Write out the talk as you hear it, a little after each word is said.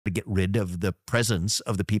to get rid of the presence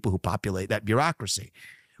of the people who populate that bureaucracy.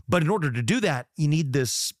 But in order to do that, you need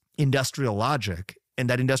this industrial logic. And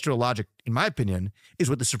that industrial logic, in my opinion, is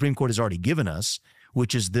what the Supreme Court has already given us,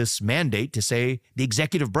 which is this mandate to say the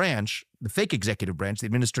executive branch, the fake executive branch, the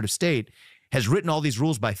administrative state, has written all these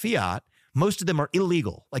rules by fiat. Most of them are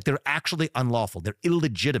illegal. Like, they're actually unlawful. They're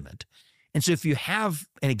illegitimate. And so if you have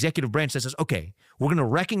an executive branch that says, okay, we're going to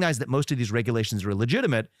recognize that most of these regulations are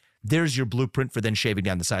illegitimate, there's your blueprint for then shaving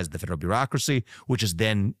down the size of the federal bureaucracy, which is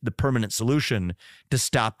then the permanent solution to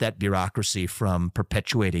stop that bureaucracy from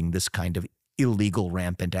perpetuating this kind of illegal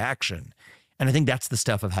rampant action. And I think that's the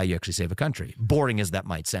stuff of how you actually save a country, boring as that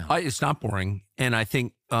might sound. It's not boring. And I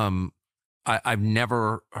think I've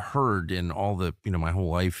never heard in all the, my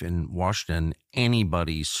whole life in Washington,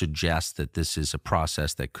 anybody suggest that this is a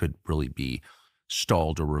process that could really be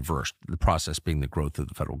stalled or reversed. The process being the growth of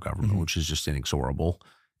the federal government, which is just inexorable,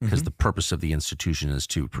 because the purpose of the institution is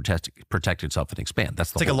to protect itself and expand.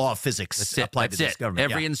 That's like a law of physics applied to this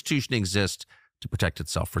government. Every institution exists to protect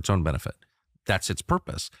itself for its own benefit. That's its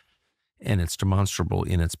purpose. And it's demonstrable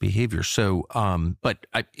in its behavior. So, but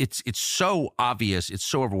it's so obvious, it's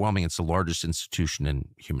so overwhelming. It's the largest institution in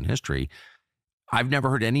human history. I've never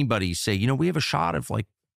heard anybody say, we have a shot of like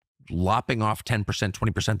lopping off 10%, 20%,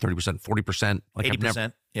 30%, 40%, like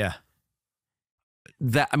 80%. Yeah.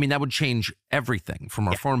 That would change everything from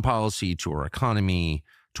our foreign policy to our economy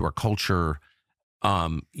to our culture.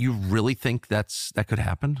 You really think that could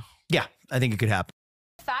happen? Yeah, I think it could happen.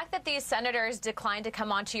 The fact that these senators declined to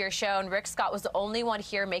come onto your show and Rick Scott was the only one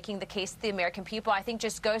here making the case to the American people, I think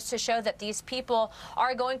just goes to show that these people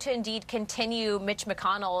are going to indeed continue Mitch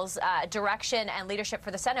McConnell's direction and leadership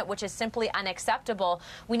for the Senate, which is simply unacceptable.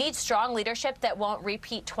 We need strong leadership that won't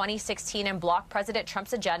repeat 2016 and block President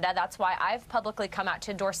Trump's agenda. That's why I've publicly come out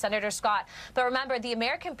to endorse Senator Scott. But remember, the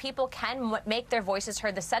American people can make their voices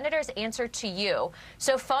heard. The senators answer to you.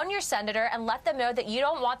 So phone your senator and let them know that you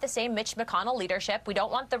don't want the same Mitch McConnell leadership. We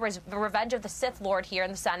don't want the revenge of the Sith Lord here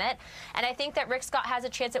in the Senate. And I think that Rick Scott has a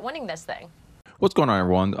chance at winning this thing. What's going on,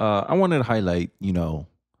 everyone? I wanted to highlight,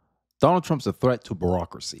 Donald Trump's a threat to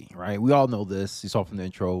bureaucracy, right? We all know this. You saw from the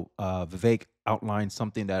intro. Vivek outlined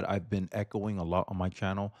something that I've been echoing a lot on my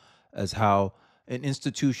channel, as how an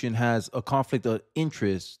institution has a conflict of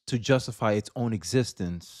interest to justify its own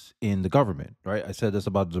existence in the government, right? I said this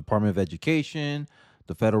about the Department of Education,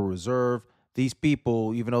 the Federal Reserve. These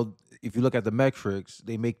people, even though if you look at the metrics,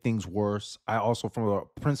 they make things worse. I also, from a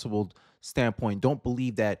principled standpoint, don't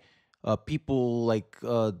believe that people like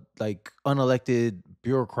unelected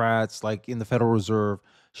bureaucrats like in the Federal Reserve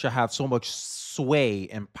should have so much sway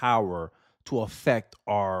and power to affect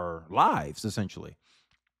our lives, essentially.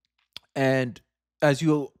 And as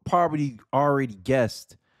you probably already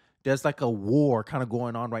guessed, there's like a war kind of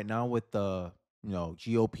going on right now with the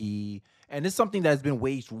GOP. And it's something that's been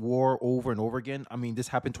waged war over and over again. I mean, this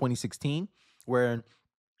happened 2016, where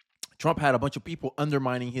Trump had a bunch of people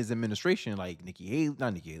undermining his administration, like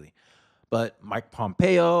not Nikki Haley, but Mike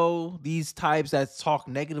Pompeo, these types that talk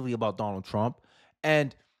negatively about Donald Trump.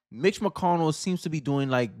 And Mitch McConnell seems to be doing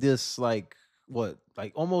like this,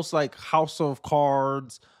 almost like House of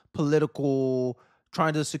Cards, political,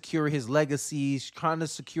 trying to secure his legacies, trying to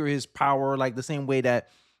secure his power, like the same way that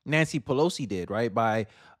Nancy Pelosi did, right? By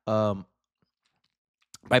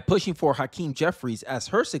pushing for Hakeem Jeffries as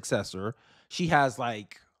her successor, she has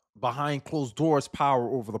like behind closed doors power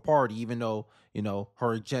over the party, even though,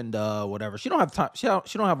 her agenda, whatever. She don't have time. She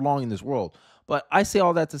don't have long in this world. But I say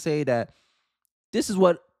all that to say that this is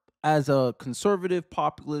what, as a conservative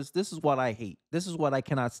populist, this is what I hate. This is what I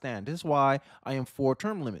cannot stand. This is why I am for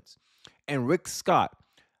term limits. And Rick Scott,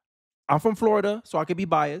 I'm from Florida, so I could be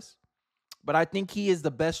biased, but I think he is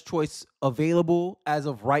the best choice available as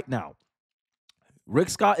of right now. Rick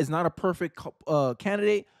Scott is not a perfect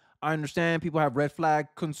candidate. I understand people have red flag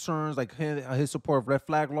concerns, like his support of red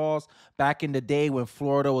flag laws back in the day when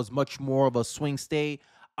Florida was much more of a swing state.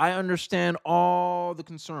 I understand all the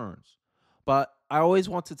concerns, but I always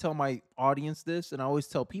want to tell my audience this, and I always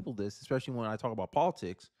tell people this, especially when I talk about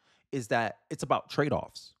politics, is that it's about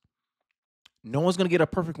trade-offs. No one's going to get a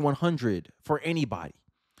perfect 100 for anybody.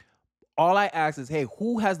 All I ask is, hey,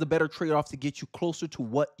 who has the better trade-off to get you closer to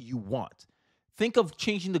what you want? Think of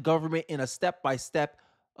changing the government in a step-by-step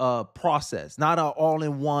process, not an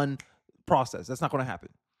all-in-one process. That's not going to happen.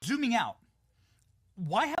 Zooming out,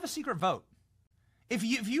 why have a secret vote? If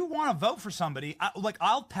you want to vote for somebody,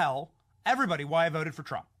 I'll tell everybody why I voted for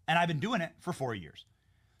Trump, and I've been doing it for 4 years.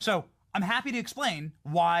 So I'm happy to explain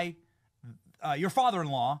why your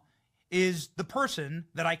father-in-law is the person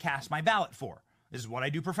that I cast my ballot for. This is what I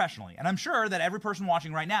do professionally. And I'm sure that every person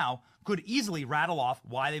watching right now could easily rattle off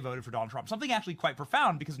why they voted for Donald Trump. Something actually quite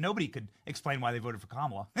profound, because nobody could explain why they voted for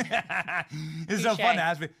Kamala. It's so fun to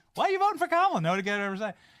ask me, why are you voting for Kamala? Nobody could ever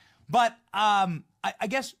say. But I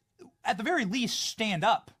guess at the very least, stand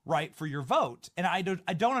up, right, for your vote. And I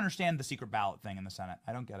don't understand the secret ballot thing in the Senate.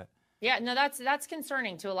 I don't get it. Yeah, no, that's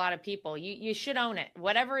concerning to a lot of people. You should own it.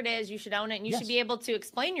 Whatever it is, you should own it. And you should be able to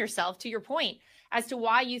explain yourself, to your point, as to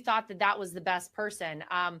why you thought that that was the best person.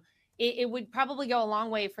 It would probably go a long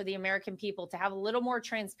way for the American people to have a little more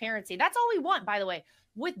transparency. That's all we want, by the way.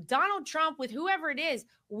 With Donald Trump, with whoever it is,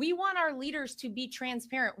 we want our leaders to be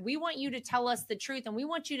transparent. We want you to tell us the truth, and we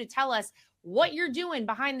want you to tell us what you're doing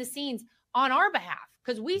behind the scenes on our behalf,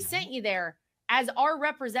 because we sent you there as our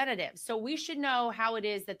representatives. So we should know how it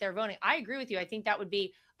is that they're voting. I agree with you. I think that would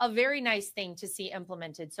be a very nice thing to see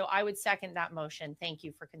implemented. So I would second that motion. Thank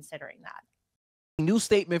you for considering that. New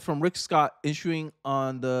statement from Rick Scott issuing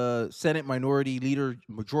on the Senate majority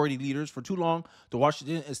leaders. For too long, the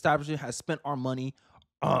Washington establishment has spent our money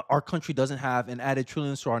our country doesn't have and added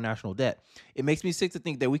trillions to our national debt. It makes me sick to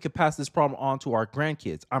think that we could pass this problem on to our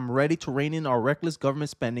grandkids. I'm ready to rein in our reckless government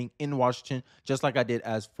spending in Washington, just like I did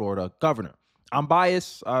as Florida governor. I'm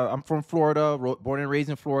biased. I'm from Florida, born and raised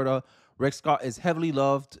in Florida. Rick Scott is heavily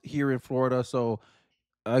loved here in Florida. So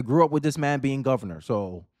I grew up with this man being governor.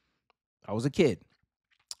 So I was a kid.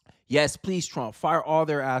 Yes, please, Trump, fire all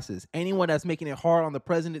their asses. Anyone that's making it hard on the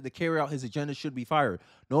president to carry out his agenda should be fired.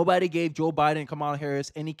 Nobody gave Joe Biden and Kamala Harris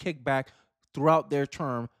any kickback throughout their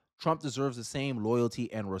term. Trump deserves the same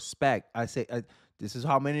loyalty and respect. I say this is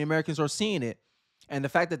how many Americans are seeing it. And the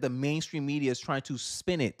fact that the mainstream media is trying to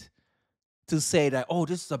spin it to say that, oh,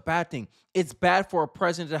 this is a bad thing. It's bad for a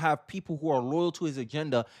president to have people who are loyal to his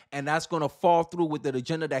agenda, and that's going to fall through with the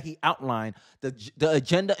agenda that he outlined, the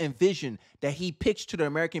agenda and vision that he pitched to the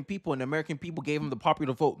American people, and the American people gave him the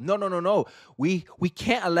popular vote. No. We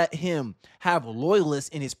can't let him have loyalists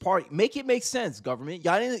in his party. Make it make sense, government.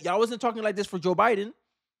 Y'all wasn't talking like this for Joe Biden.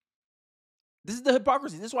 This is the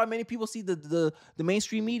hypocrisy. This is why many people see the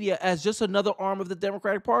mainstream media as just another arm of the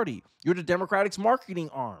Democratic Party. You're the Democratic's marketing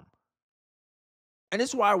arm. And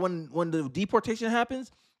this is why when the deportation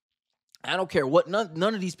happens, I don't care what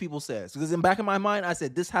none of these people says. Because in the back of my mind, I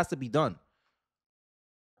said, this has to be done.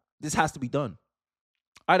 This has to be done.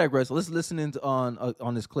 I digress. Let's listen in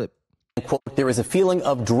on this clip. Quote, there is a feeling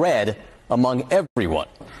of dread among everyone.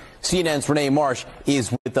 CNN's Renee Marsh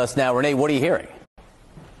is with us now. Renee, what are you hearing?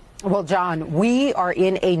 Well, John, we are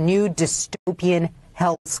in a new dystopian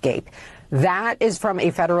hellscape. That is from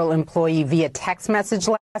a federal employee via text message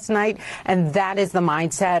last night, and that is the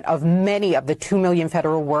mindset of many of the 2 million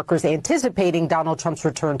federal workers anticipating Donald Trump's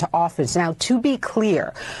return to office. Now, to be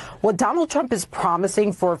clear, what Donald Trump is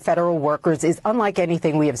promising for federal workers is unlike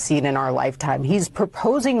anything we have seen in our lifetime. He's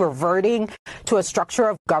proposing reverting to a structure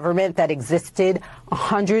of government that existed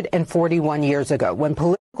 141 years ago, when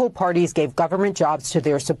political parties gave government jobs to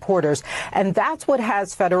their supporters. And that's what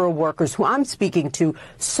has federal workers, who I'm speaking to,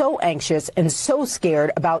 so anxious and so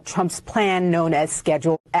scared about Trump's plan known as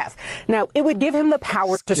Schedule F. Now, it would give him the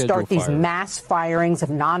power to start these mass firings of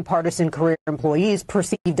nonpartisan career employees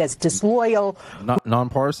perceived as disloyal. Not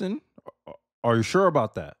nonpartisan? Are you sure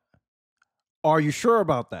about that? Are you sure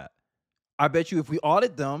about that? I bet you if we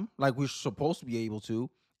audit them like we're supposed to be able to,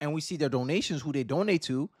 and we see their donations, who they donate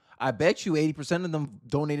to, I bet you 80% of them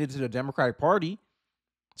donated to the Democratic Party.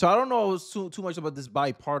 So I don't know too much about this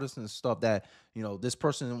bipartisan stuff that, this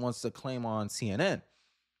person wants to claim on CNN.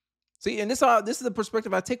 See, and this is the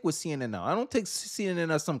perspective I take with CNN now. I don't take CNN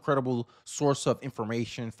as some credible source of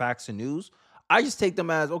information, facts, and news. I just take them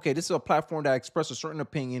as, okay, this is a platform that expresses a certain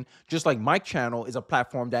opinion, just like my channel is a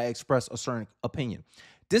platform that expresses a certain opinion.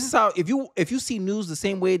 This is how, if you see news the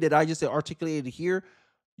same way that I just articulated here,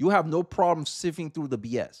 you have no problem sifting through the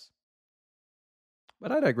BS.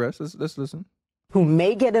 But I digress. Let's listen. Who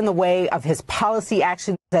may get in the way of his policy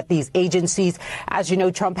actions at these agencies. As you know,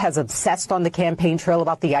 Trump has obsessed on the campaign trail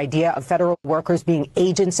about the idea of federal workers being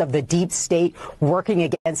agents of the deep state working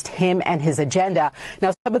against him and his agenda.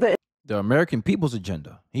 Now, some of the American people's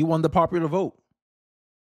agenda. He won the popular vote.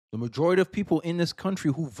 The majority of people in this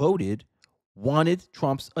country who voted wanted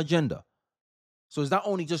Trump's agenda. So it's not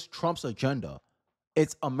only just Trump's agenda,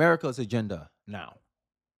 it's America's agenda now.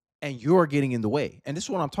 And you're getting in the way. And this is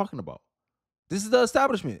what I'm talking about. This is the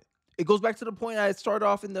establishment. It goes back to the point I started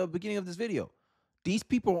off in the beginning of this video. These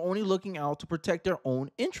people are only looking out to protect their own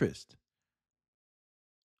interest.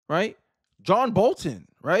 Right? John Bolton,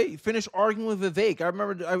 right? Finished arguing with Vivek. I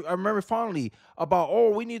remember fondly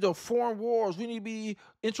about, we need the foreign wars. We need to be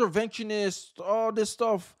interventionists, all this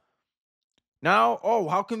stuff. Now,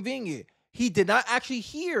 how convenient. He did not actually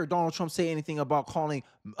hear Donald Trump say anything about calling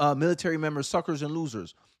military members suckers and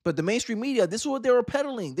losers. But the mainstream media, this is what they were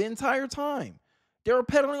peddling the entire time. They were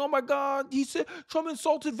peddling, oh my God, he said Trump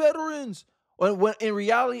insulted veterans. When in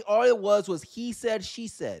reality, all it was he said, she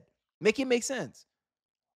said. Make it make sense.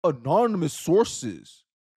 Anonymous sources.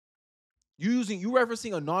 You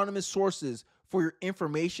referencing anonymous sources for your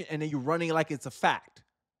information, and then you're running it like it's a fact.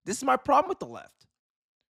 This is my problem with the left.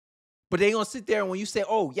 But they're going to sit there, and when you say,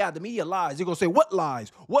 oh, yeah, the media lies, they're going to say, what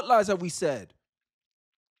lies? What lies have we said?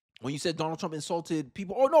 When you said Donald Trump insulted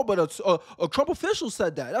people, oh, no, but a Trump official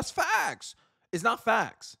said that. That's facts. It's not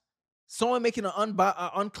facts. Someone making an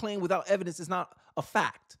unclaim without evidence is not a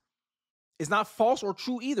fact. It's not false or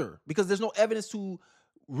true either, because there's no evidence to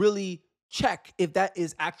really check if that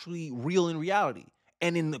is actually real in reality.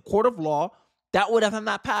 And in the court of law, that would have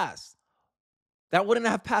not passed. That wouldn't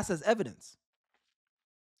have passed as evidence.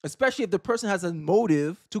 Especially if the person has a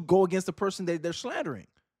motive to go against the person that they're slandering.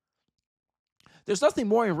 There's nothing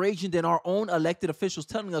more enraging than our own elected officials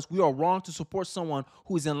telling us we are wrong to support someone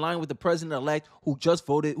who is in line with the president-elect who just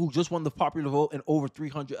won the popular vote and over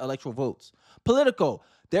 300 electoral votes. Politico,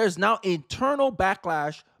 there's now internal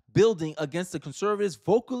backlash building against the conservatives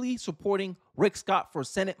vocally supporting Rick Scott for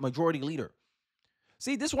Senate Majority Leader.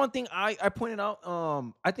 See, this one thing I pointed out,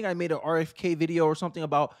 I think I made an RFK video or something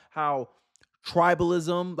about how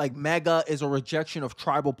tribalism, like MAGA, is a rejection of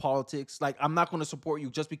tribal politics. Like, I'm not going to support you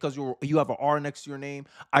just because you have an R next to your name.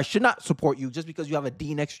 I should not support you just because you have a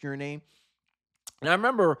D next to your name. And I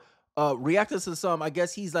remember reacting to some, I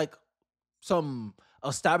guess he's like some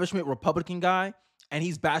establishment Republican guy, and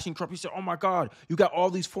he's bashing Trump. He said, oh my God, you got all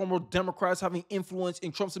these former Democrats having influence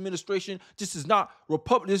in Trump's administration. This is not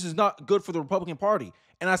good for the Republican Party.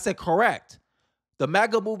 And I said, correct. The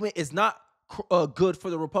MAGA movement is not good for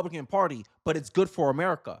the Republican Party, but it's good for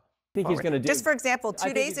America. I think he's going to do. Just for example,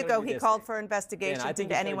 2 days ago, he called for investigations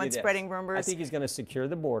into anyone spreading rumors. I think he's going to secure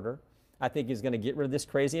the border. I think he's going to get rid of this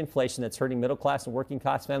crazy inflation that's hurting middle class and working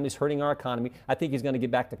class families, hurting our economy. I think he's going to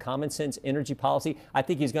get back to common sense energy policy. I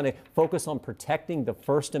think he's going to focus on protecting the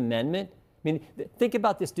First Amendment. I mean, think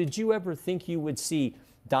about this. Did you ever think you would see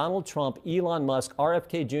Donald Trump, Elon Musk,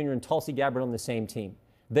 RFK Jr., and Tulsi Gabbard on the same team?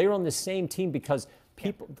 They were on the same team because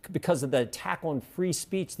of the attack on free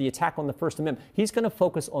speech, the attack on the First Amendment. He's going to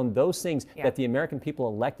focus on those things that the American people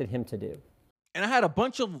elected him to do. And I had a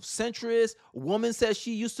bunch of centrists. A woman said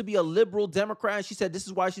she used to be a liberal Democrat, and she said this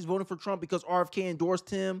is why she's voting for Trump, because RFK endorsed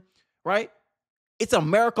him, right? It's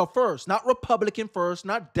America first, not Republican first,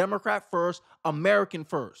 not Democrat first, American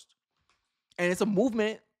first. And it's a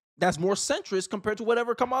movement that's more centrist compared to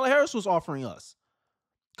whatever Kamala Harris was offering us.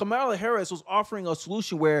 Kamala Harris was offering a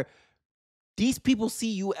solution where these people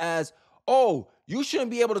see you as, oh, you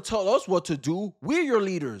shouldn't be able to tell us what to do. We're your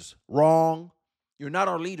leaders. Wrong. You're not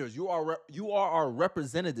our leaders. You are our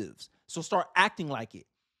representatives. So start acting like it.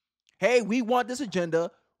 Hey, we want this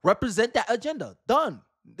agenda. Represent that agenda. Done.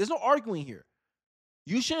 There's no arguing here.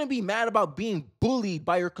 You shouldn't be mad about being bullied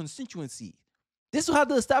by your constituency. This is how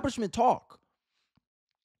the establishment talk.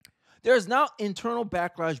 There is now internal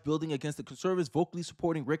backlash building against the conservatives vocally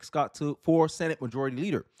supporting Rick Scott for Senate Majority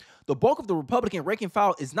Leader. The bulk of the Republican rank and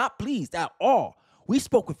file is not pleased at all. We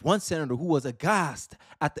spoke with one senator who was aghast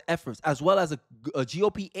at the efforts, as well as a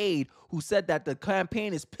GOP aide who said that the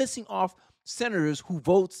campaign is pissing off senators who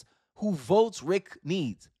votes Rick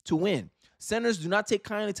needs to win. Senators do not take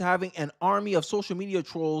kindly to having an army of social media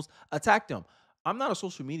trolls attack them. I'm not a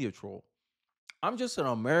social media troll. I'm just an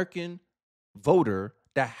American voter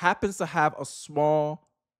that happens to have a small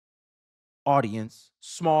audience,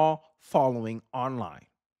 small following online.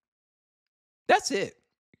 That's it.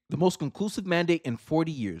 The most conclusive mandate in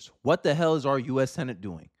 40 years. What the hell is our U.S. Senate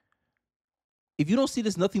doing? If you don't see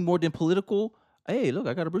this nothing more than political, hey, look,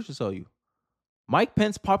 I got a bridge to sell you. Mike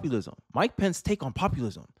Pence populism. Mike Pence take on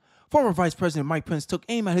populism. Former Vice President Mike Pence took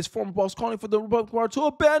aim at his former boss, calling for the Republican Party to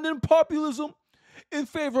abandon populism in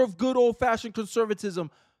favor of good old-fashioned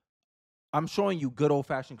conservatism. I'm showing you good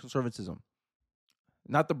old-fashioned conservatism.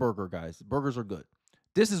 Not the burger, guys. The burgers are good.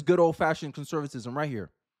 This is good old-fashioned conservatism right here.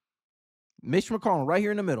 Mitch McConnell right here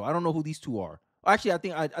in the middle. I don't know who these two are. Actually,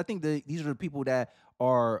 I think these are the people that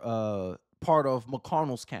are part of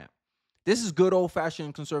McConnell's camp. This is good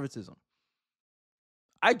old-fashioned conservatism.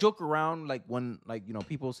 I joke around when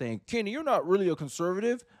people saying, Kenny, you're not really a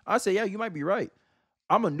conservative. I say, yeah, you might be right.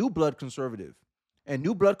 I'm a new blood conservative. And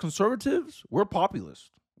new blood conservatives, we're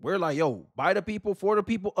populist. We're like, yo, by the people, for the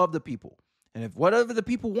people, of the people. And if whatever the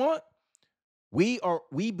people want, we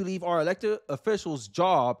believe our elected officials'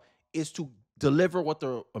 job is to deliver what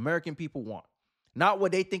the American people want. Not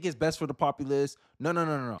what they think is best for the populace.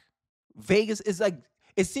 No. Vegas is like,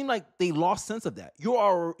 It seemed like they lost sense of that. You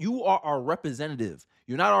are our representative.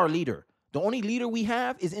 You're not our leader. The only leader we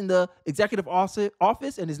have is in the executive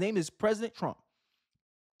office, and his name is President Trump.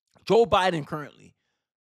 Joe Biden currently.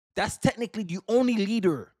 That's technically the only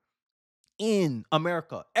leader in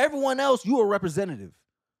America. Everyone else, you are a representative.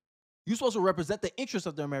 You're supposed to represent the interests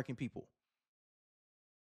of the American people.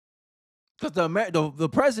 Because the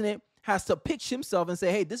president has to pitch himself and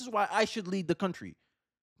say, hey, this is why I should lead the country.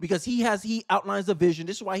 Because he outlines the vision.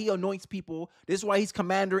 This is why he anoints people. This is why he's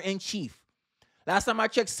commander-in-chief. Last time I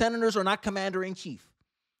checked, senators are not commander-in-chief.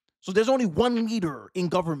 So there's only one leader in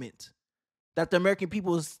government that the American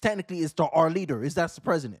people is our leader. That's the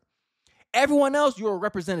president. Everyone else, you're a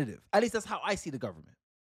representative. At least that's how I see the government.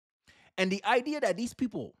 And the idea that these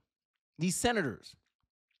people, these senators,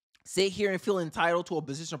 sit here and feel entitled to a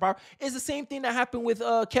position of power is the same thing that happened with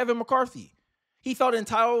Kevin McCarthy. He felt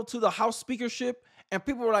entitled to the House speakership, and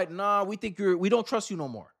people were like, "Nah, we don't trust you no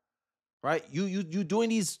more." Right? You doing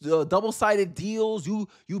these double-sided deals. You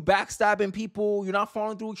backstabbing people. You're not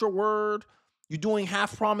following through with your word. You're doing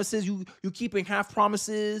half promises. You keeping half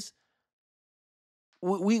promises.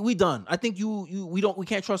 We done. I think we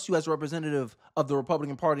can't trust you as a representative of the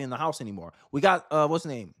Republican Party in the House anymore. We got what's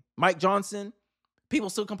his name? Mike Johnson. People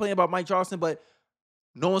still complain about Mike Johnson, but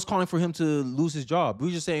no one's calling for him to lose his job.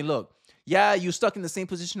 We're just saying, look, yeah, you're stuck in the same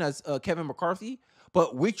position as Kevin McCarthy,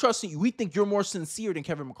 but we trust you. We think you're more sincere than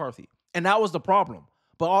Kevin McCarthy, and that was the problem.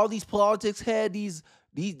 But all these politics head,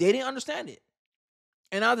 they didn't understand it,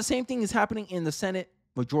 and now the same thing is happening in the Senate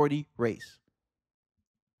majority race.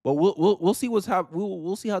 But we'll see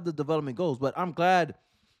we'll see how the development goes. But I'm glad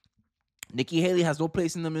Nikki Haley has no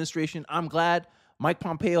place in the administration. I'm glad Mike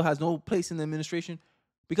Pompeo has no place in the administration,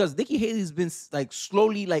 because Nikki Haley's been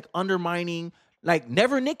slowly undermining,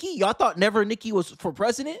 Never Nikki. Y'all thought Never Nikki was for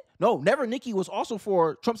president? No, Never Nikki was also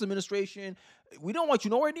for Trump's administration. We don't want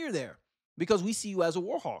you nowhere near there, because we see you as a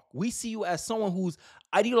war hawk. We see you as someone who's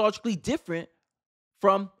ideologically different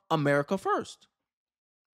from America First.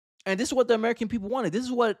 And this is what the American people wanted. This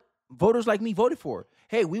is what voters like me voted for.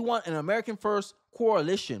 Hey, we want an American First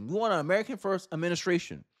coalition. We want an American First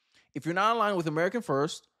administration. If you're not aligned with American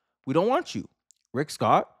First, we don't want you. Rick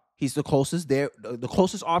Scott, he's the closest the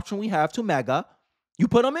closest option we have to MAGA. You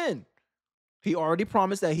put him in. He already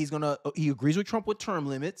promised that he agrees with Trump with term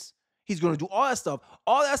limits. He's gonna do all that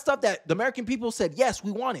stuff that the American people said, yes,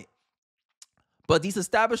 we want it. But these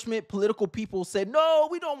establishment political people said, no,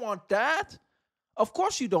 we don't want that. Of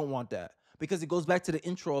course you don't want that, because it goes back to the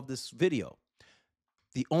intro of this video.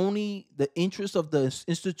 The interest of the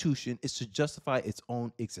institution is to justify its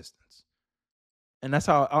own existence. And that's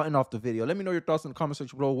how I'll end off the video. Let me know your thoughts in the comment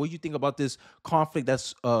section below. What do you think about this conflict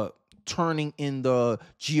that's turning in the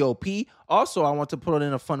GOP? Also, I want to put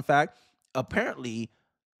in a fun fact. Apparently,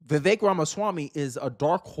 Vivek Ramaswamy is a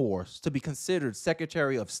dark horse to be considered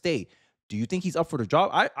Secretary of State. Do you think he's up for the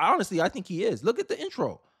job? I honestly think he is. Look at the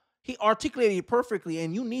intro. He articulated it perfectly,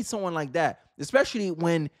 and you need someone like that, especially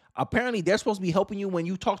when apparently they're supposed to be helping you when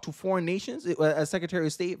you talk to foreign nations as Secretary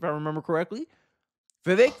of State, if I remember correctly.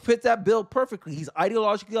 Vivek fits that bill perfectly. He's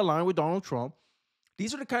ideologically aligned with Donald Trump.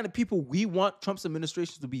 These are the kind of people we want Trump's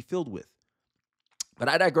administration to be filled with. But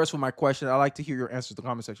I digress with my question. I'd like to hear your answers in the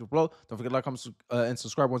comment section below. Don't forget to like, comment, and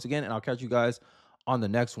subscribe once again, and I'll catch you guys on the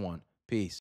next one. Peace.